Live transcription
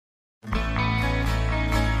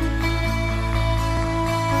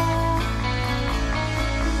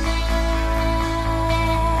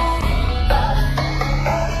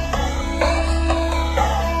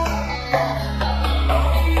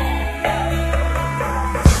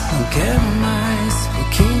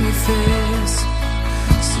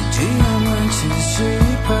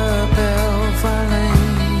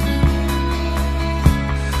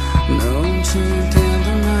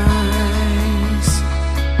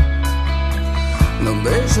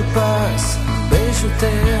beijo paz, um beijo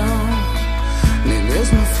teu, nem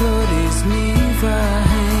mesmo flores me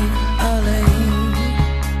varrem além.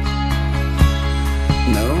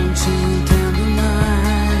 Não te entendo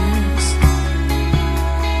mais.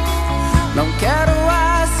 Não quero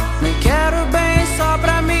as, nem quero bem só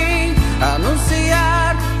pra mim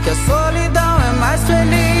anunciar que a solidão é mais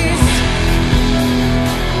feliz.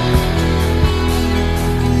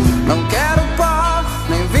 Não quero pó,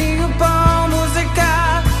 nem vinho, pão,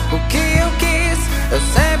 música. O que eu quis, eu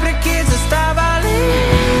sempre quis, estava ali.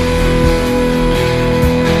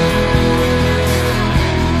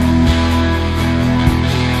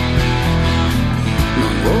 Não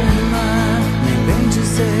vou rimar, nem bem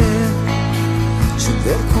dizer,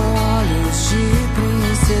 chover com olhos de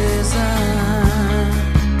princesa.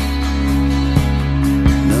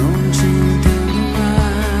 Não te entendo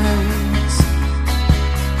mais.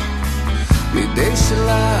 Me deixe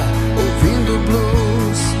lá, ouvindo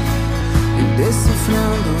blues e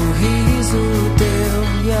decifrando o riso teu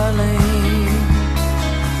e além.